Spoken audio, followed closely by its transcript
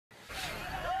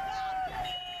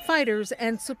Fighters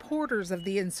and supporters of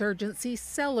the insurgency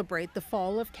celebrate the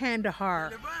fall of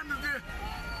Kandahar.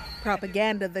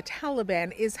 Propaganda the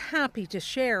Taliban is happy to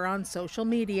share on social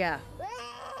media.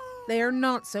 They are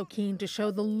not so keen to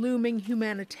show the looming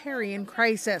humanitarian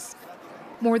crisis.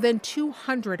 More than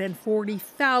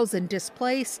 240,000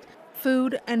 displaced,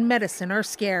 food and medicine are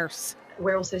scarce.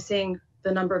 We're also seeing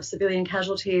the number of civilian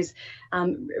casualties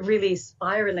really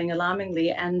spiraling alarmingly,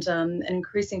 and an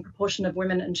increasing proportion of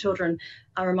women and children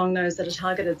are among those that are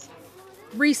targeted.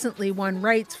 Recently won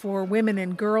rights for women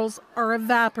and girls are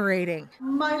evaporating.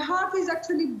 My heart is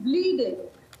actually bleeding.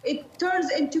 It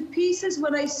turns into pieces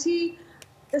when I see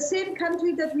the same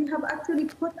country that we have actually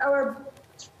put our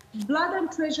blood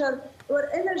and treasure, our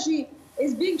energy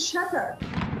is being shattered.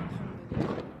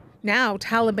 Now,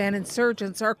 Taliban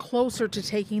insurgents are closer to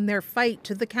taking their fight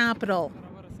to the capital.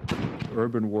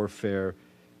 Urban warfare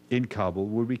in Kabul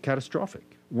would be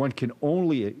catastrophic. One can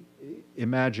only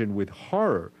imagine with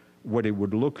horror what it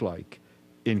would look like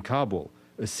in Kabul,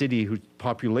 a city whose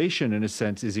population, in a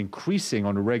sense, is increasing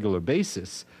on a regular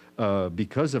basis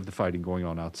because of the fighting going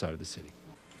on outside of the city.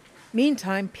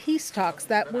 Meantime, peace talks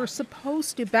that were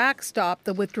supposed to backstop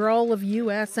the withdrawal of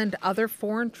U.S. and other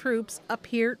foreign troops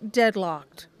appear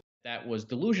deadlocked. That was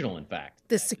delusional, in fact.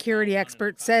 The security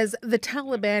expert says the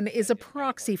Taliban is a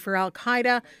proxy for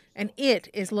al-Qaeda, and it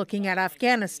is looking at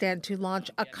Afghanistan to launch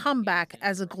a comeback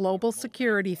as a global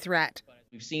security threat.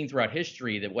 We've seen throughout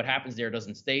history that what happens there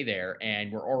doesn't stay there,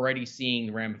 and we're already seeing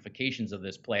the ramifications of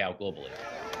this play out globally.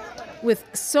 With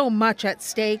so much at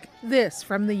stake, this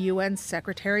from the UN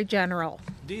Secretary General.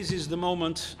 This is the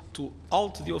moment to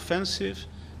halt the offensive.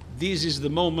 This is the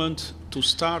moment to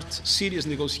start serious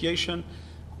negotiation.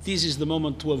 This is the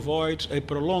moment to avoid a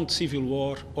prolonged civil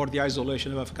war or the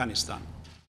isolation of Afghanistan.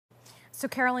 So,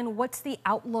 Caroline, what's the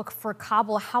outlook for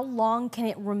Kabul? How long can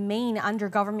it remain under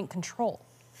government control?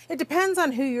 It depends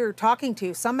on who you're talking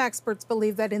to. Some experts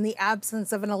believe that in the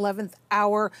absence of an 11th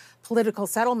hour political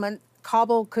settlement,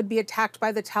 Kabul could be attacked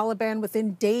by the Taliban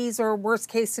within days or, worst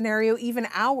case scenario, even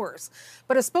hours.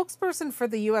 But a spokesperson for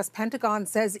the U.S. Pentagon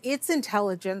says its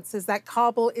intelligence is that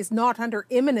Kabul is not under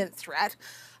imminent threat.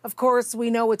 Of course,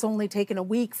 we know it's only taken a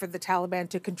week for the Taliban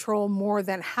to control more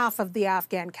than half of the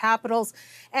Afghan capitals.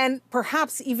 And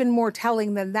perhaps even more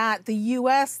telling than that, the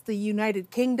U.S., the United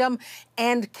Kingdom,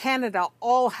 and Canada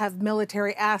all have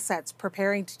military assets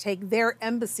preparing to take their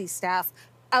embassy staff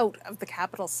out of the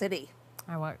capital city.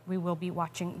 We will be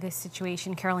watching this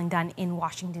situation. Caroline Dunn in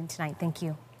Washington tonight. Thank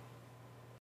you.